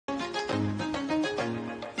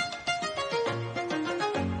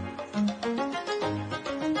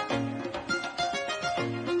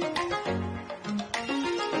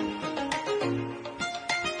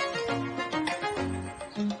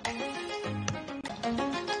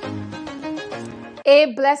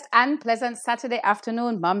A blessed and pleasant Saturday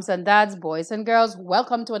afternoon, mums and dads, boys and girls.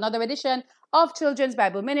 Welcome to another edition of Children's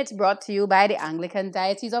Bible Minutes brought to you by the Anglican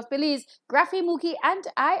Diocese of Belize. Graphy Mookie and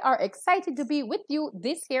I are excited to be with you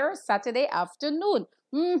this here Saturday afternoon.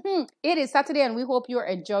 It is Saturday and we hope you're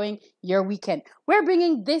enjoying your weekend. We're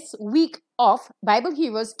bringing this week of Bible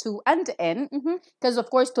Heroes to an end because of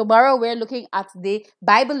course tomorrow we're looking at the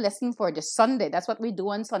Bible lesson for the Sunday. That's what we do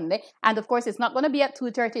on Sunday. And of course it's not going to be at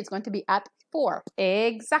 2:30, it's going to be at 4.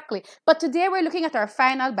 Exactly. But today we're looking at our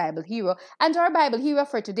final Bible hero, and our Bible hero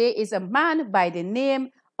for today is a man by the name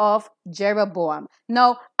of Jeroboam.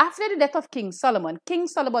 Now, after the death of King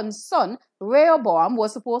Solomon's son, Rehoboam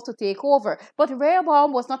was supposed to take over. But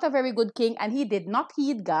Rehoboam was not a very good king, and he did not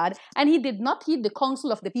heed God, and he did not heed the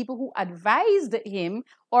counsel of the people who advised him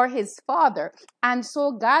or his father. And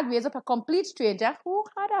so God raised up a complete stranger who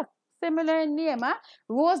had a similar name,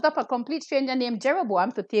 rose up a complete stranger named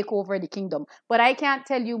Jeroboam to take over the kingdom. But I can't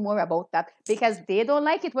tell you more about that because they don't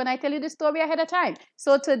like it when I tell you the story ahead of time.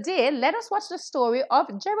 So today, let us watch the story of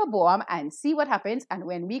Jeroboam and see what happens. And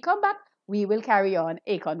when we come back, we will carry on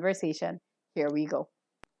a conversation. Here we go.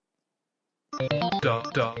 The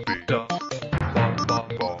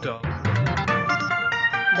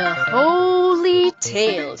Holy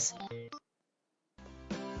Tales.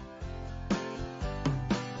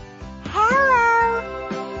 Hello,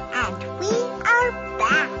 and we are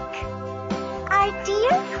back. Our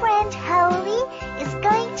dear friend Holy is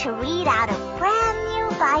going to read out a brand new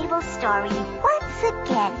Bible story once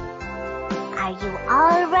again. Are you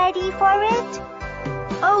all ready for it?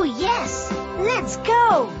 Oh yes, let's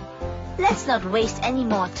go. Let's not waste any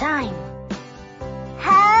more time.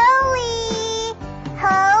 Holy,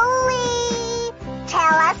 Holy,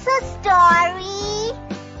 tell us a story.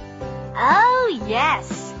 Oh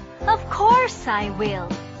yes. Of course I will.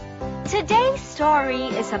 Today's story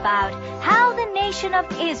is about how the nation of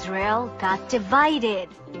Israel got divided.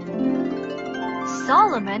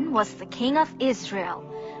 Solomon was the king of Israel,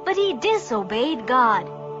 but he disobeyed God.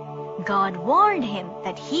 God warned him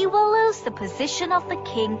that he will lose the position of the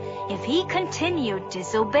king if he continued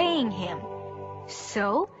disobeying him.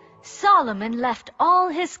 So, Solomon left all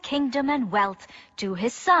his kingdom and wealth to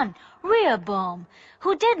his son, Rehoboam,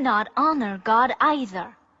 who did not honor God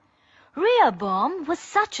either. Rehoboam was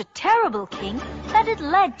such a terrible king that it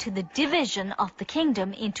led to the division of the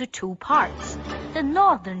kingdom into two parts, the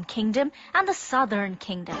northern kingdom and the southern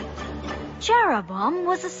kingdom. Jeroboam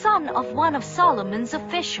was the son of one of Solomon's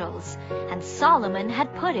officials, and Solomon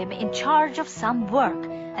had put him in charge of some work,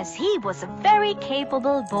 as he was a very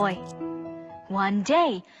capable boy. One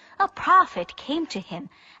day, a prophet came to him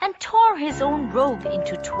and tore his own robe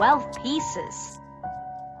into 12 pieces.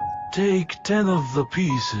 Take 10 of the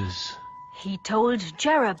pieces, he told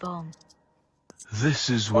Jeroboam. This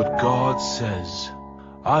is what God says.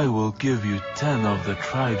 I will give you 10 of the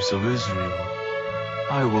tribes of Israel.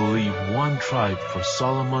 I will leave one tribe for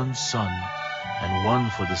Solomon's son, and one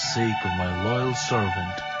for the sake of my loyal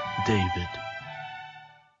servant, David.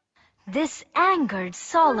 This angered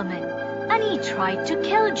Solomon, and he tried to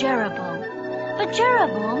kill Jeroboam, but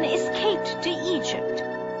Jeroboam escaped to Egypt.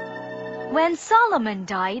 When Solomon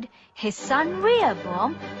died, his son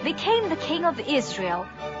Rehoboam became the king of Israel,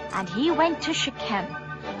 and he went to Shechem,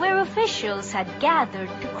 where officials had gathered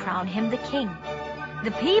to crown him the king.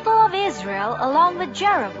 The people of Israel, along with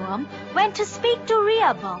Jeroboam, went to speak to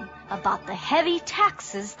Rehoboam about the heavy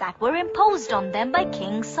taxes that were imposed on them by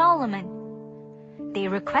King Solomon. They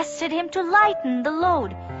requested him to lighten the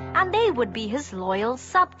load, and they would be his loyal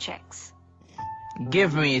subjects.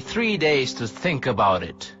 Give me 3 days to think about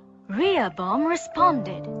it, Rehoboam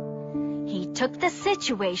responded. He took the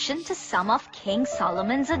situation to some of King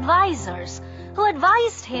Solomon's advisors, who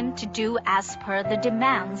advised him to do as per the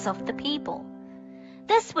demands of the people.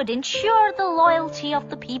 This would ensure the loyalty of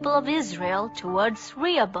the people of Israel towards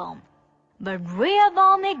Rehoboam. But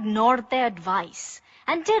Rehoboam ignored their advice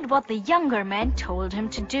and did what the younger men told him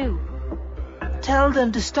to do. Tell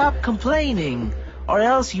them to stop complaining, or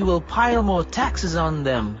else you will pile more taxes on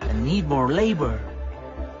them and need more labor.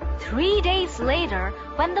 3 days later,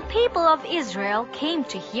 when the people of Israel came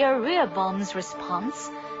to hear Rehoboam's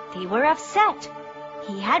response, they were upset.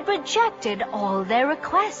 He had rejected all their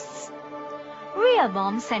requests.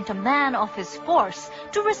 Rehoboam sent a man of his force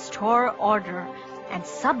to restore order and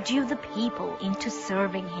subdue the people into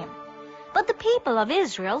serving him. But the people of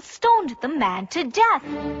Israel stoned the man to death.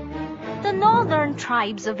 The northern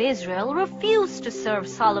tribes of Israel refused to serve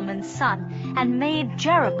Solomon's son and made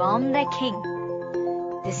Jeroboam their king.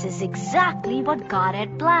 This is exactly what God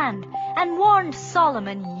had planned and warned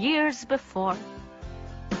Solomon years before.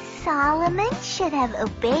 Solomon should have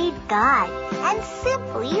obeyed God and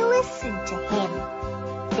simply listened to him.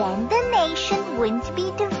 Then the nation wouldn't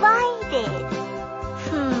be divided.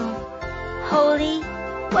 Holy,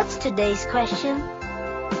 what's today's question?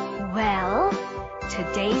 Well,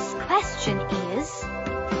 today's question is,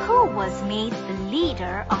 who was made the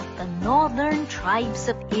leader of the northern tribes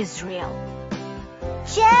of Israel?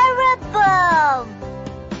 Jeroboam!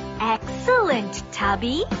 Excellent,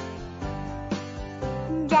 Tabby.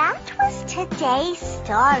 That was today's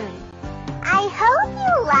story. I hope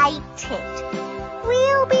you liked it.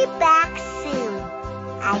 We'll be back soon.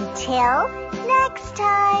 Until next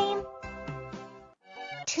time.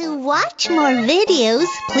 To watch more videos,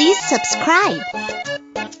 please subscribe.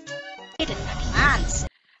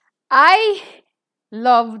 I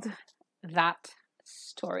loved that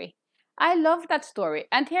story. I love that story.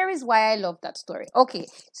 And here is why I love that story. Okay,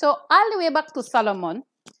 so all the way back to Solomon.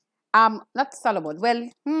 Not Solomon. Well,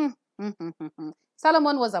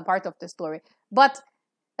 Solomon was a part of the story. But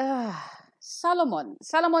Solomon.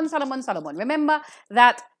 Remember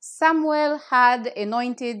that Samuel had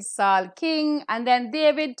anointed Saul king, and then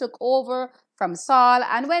David took over from Saul.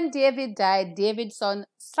 And when David died, David's son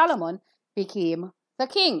Solomon became the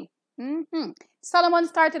king. Solomon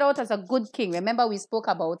started out as a good king. Remember, we spoke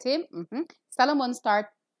about him. Solomon started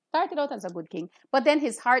out as a good king, but then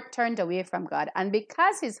his heart turned away from God. And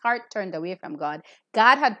because his heart turned away from God,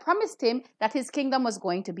 God had promised him that his kingdom was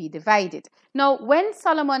going to be divided. Now, when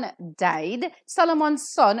Solomon died, Solomon's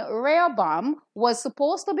son Rehoboam was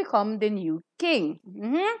supposed to become the new king.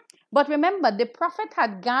 But remember, the prophet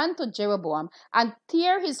had gone to Jeroboam and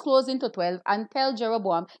tear his clothes into 12 and tell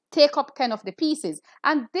Jeroboam, take up 10 of the pieces.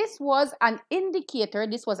 And this was an indicator,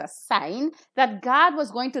 this was a sign that God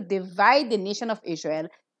was going to divide the nation of Israel.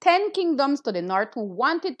 10 kingdoms to the north who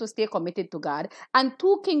wanted to stay committed to God, and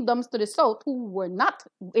 2 kingdoms to the south who were not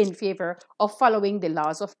in favor of following the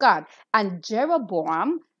laws of God. And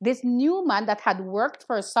Jeroboam, this new man that had worked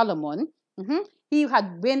for Solomon, he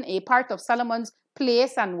had been a part of Solomon's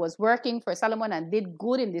place and was working for Solomon and did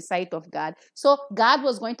good in the sight of God. So God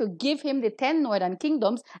was going to give him the 10 northern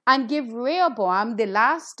kingdoms and give Rehoboam the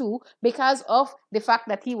last 2 because of the fact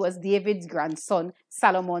that he was David's grandson,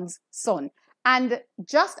 Solomon's son. And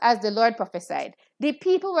just as the Lord prophesied, the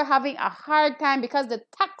people were having a hard time because the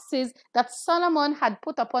taxes that Solomon had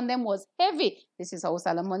put upon them was heavy. This is how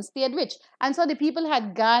Solomon stayed rich. And so the people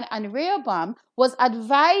had gone, and Rehoboam was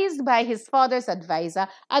advised by his father's advisor,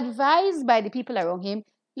 advised by the people around him,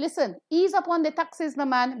 listen, ease up on the taxes, no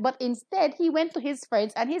man. But instead, he went to his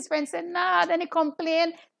friends, and his friends said, nah, then he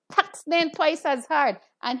complained, tax them twice as hard.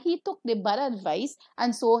 And he took the bad advice,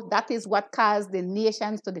 and so that is what caused the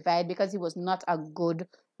nations to divide, because he was not a good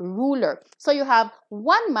ruler. So you have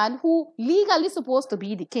one man who legally supposed to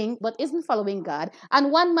be the king but isn't following God,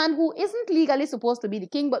 and one man who isn't legally supposed to be the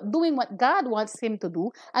king but doing what God wants him to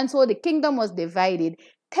do. And so the kingdom was divided.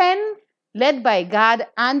 10 led by God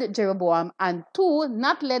and Jeroboam, and 2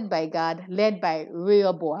 not led by God, led by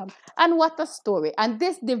Rehoboam. And what a story. And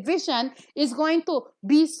this division is going to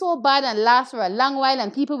be so bad and last for a long while,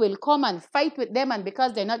 and people will come and fight with them, and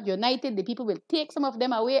because they're not united, the people will take some of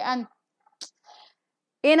them away. And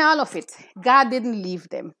in all of it, God didn't leave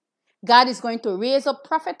them. God is going to raise up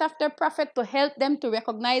prophet after prophet to help them to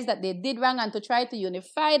recognize that they did wrong and to try to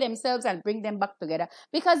unify themselves and bring them back together.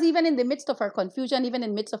 Because even in the midst of our confusion, even in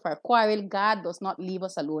the midst of our quarrel, God does not leave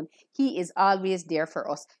us alone. He is always there for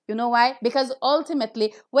us. You know why? Because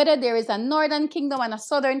ultimately, whether there is a northern kingdom and a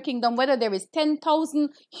southern kingdom, whether there is 10,000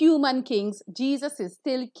 human kings, Jesus is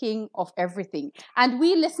still king of everything. And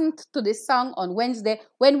we listened to this song on Wednesday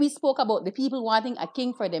when we spoke about the people wanting a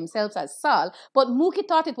king for themselves as Saul. But Mookie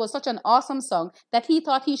thought it was such an awesome song that he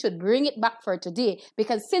thought he should bring it back for today,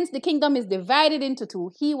 because since the kingdom is divided into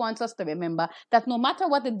 2, he wants us to remember that no matter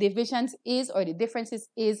what the divisions is or the differences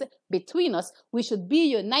is between us, we should be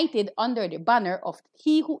united under the banner of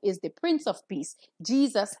he who is the Prince of Peace,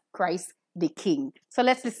 Jesus Christ the King. So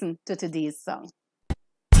let's listen to today's song.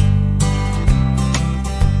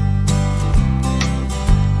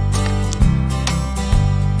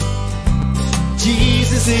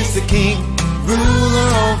 Jesus is the King, ruler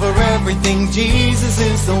over everything. Jesus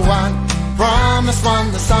is the one, promised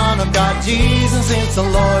one, the Son of God. Jesus is the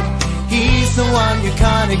Lord, He's the one you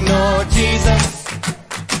can't ignore. Jesus,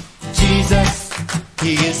 Jesus,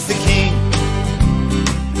 He is the King.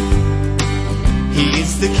 He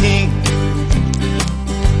is the King.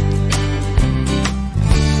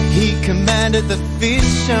 He commanded the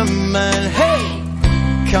fishermen,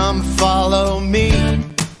 hey, come follow me.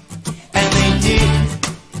 And they did,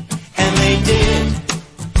 and they did,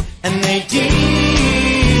 and they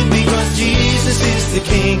did, because Jesus is the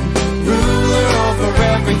King.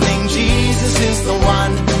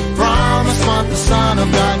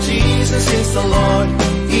 Jesus is the Lord.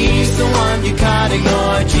 He's the one you can't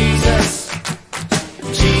ignore. Jesus,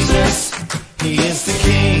 Jesus, He is the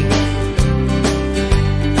King.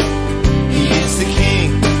 He is the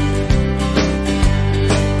King.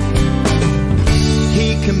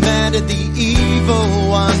 He commanded the evil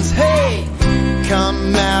ones, hey,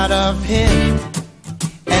 come out of Him.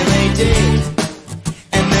 And they did,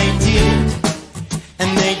 and they did,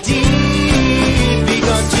 and they did,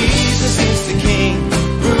 because Jesus is the King,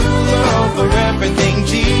 ruler over everything.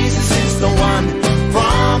 Jesus is the one,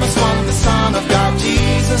 promised one, the Son of God.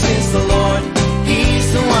 Jesus is the Lord.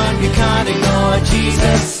 He's the one you can't ignore.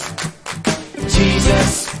 Jesus,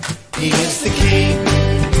 Jesus, He is the King.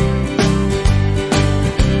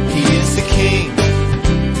 He is the King.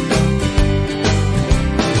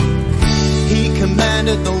 He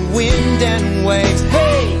commanded the wind and waves,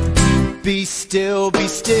 hey, be still, be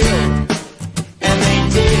still. And they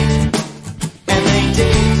did, and they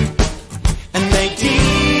did, and they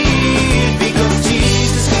did, because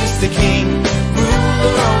Jesus is the King,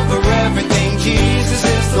 ruler over everything. Jesus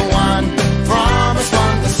is the one, promised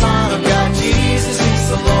one, the Son of God. Jesus is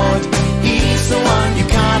the Lord. He's the one you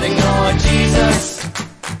can't ignore. Jesus,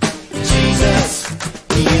 Jesus,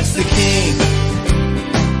 He is the King.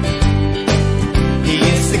 He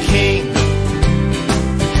is the King.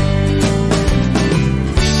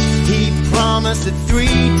 He promised that 3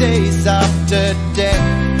 days after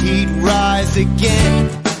death He'd rise again.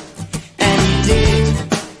 And He did.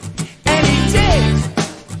 And He did.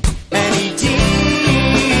 And He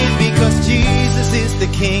did. Because Jesus is the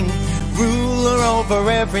King, ruler over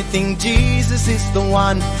everything. Jesus is the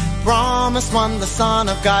one, promised one, the Son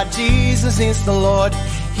of God. Jesus is the Lord.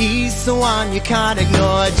 He's the one you can't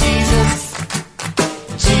ignore. Jesus,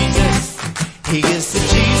 Jesus, He is the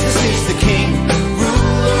Jesus is the King,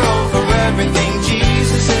 ruler over everything.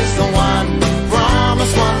 Jesus is the one,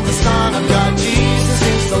 promised one, the Son of God. Jesus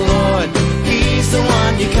is the Lord. He's the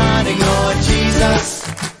one you can't ignore. Jesus,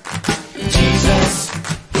 Jesus,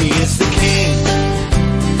 He is the King.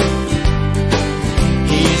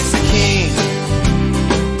 He is the King.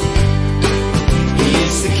 He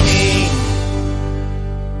is the King.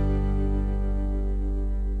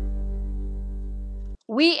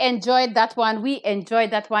 We enjoyed that one. We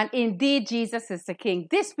enjoyed that one. Indeed, Jesus is the King.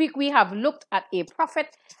 This week we have looked at a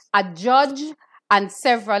prophet, a judge, and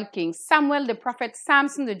several kings. Samuel the prophet,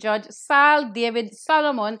 Samson the judge, Saul, David,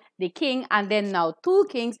 Solomon the king, and then now 2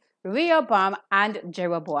 kings, Rehoboam and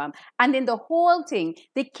Jeroboam. And in the whole thing,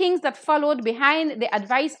 the kings that followed behind the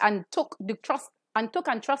advice and took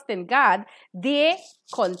and trust in God, they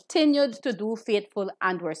continued to do faithful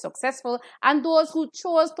and were successful. And those who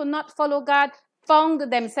chose to not follow God found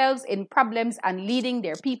themselves in problems and leading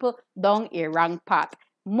their people down a wrong path.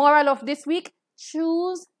 Moral of this week,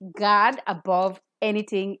 choose God above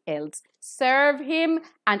anything else. Serve Him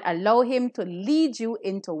and allow Him to lead you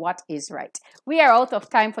into what is right. We are out of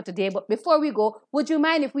time for today, but before we go, would you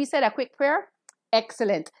mind if we said a quick prayer?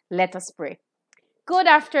 Excellent. Let us pray. Good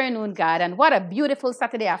afternoon, God, and what a beautiful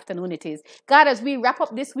Saturday afternoon it is. God, as we wrap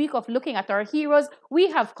up this week of looking at our heroes, we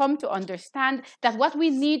have come to understand that what we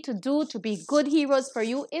need to do to be good heroes for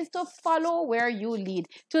you is to follow where you lead,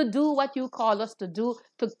 to do what you call us to do,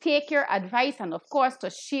 to take your advice, and of course,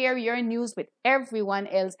 to share your news with everyone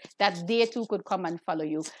else that they too could come and follow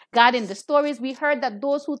you. God, in the stories, we heard that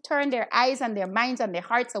those who turned their eyes and their minds and their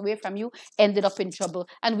hearts away from you ended up in trouble,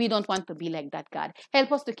 and we don't want to be like that, God.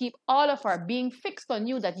 Help us to keep all of our being fixed on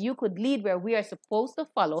you, that you could lead where we are supposed to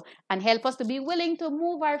follow, and help us to be willing to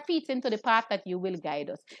move our feet into the path that you will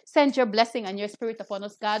guide us. Send your blessing and your spirit upon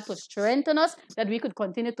us, God, to strengthen us, that we could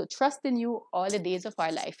continue to trust in you all the days of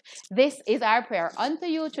our life. This is our prayer unto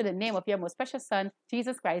you through the name of your most precious Son,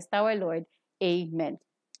 Jesus Christ, our Lord. Amen.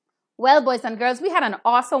 Well, boys and girls, we had an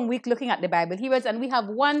awesome week looking at the Bible heroes, and we have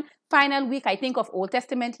one final week, I think, of Old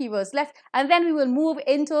Testament heroes left, and then we will move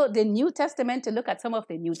into the New Testament to look at some of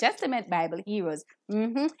the New Testament Bible heroes.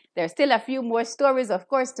 There's still a few more stories, of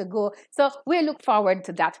course, to go, so we look forward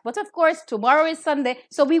to that. But of course, tomorrow is Sunday,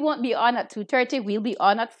 so we won't be on at 2:30, we'll be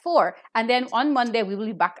on at 4, and then on Monday, we will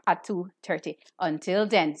be back at 2:30. Until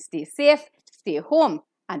then, stay safe, stay home,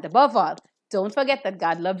 and above all, don't forget that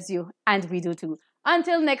God loves you, and we do too.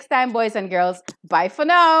 Until next time, boys and girls, bye for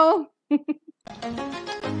now.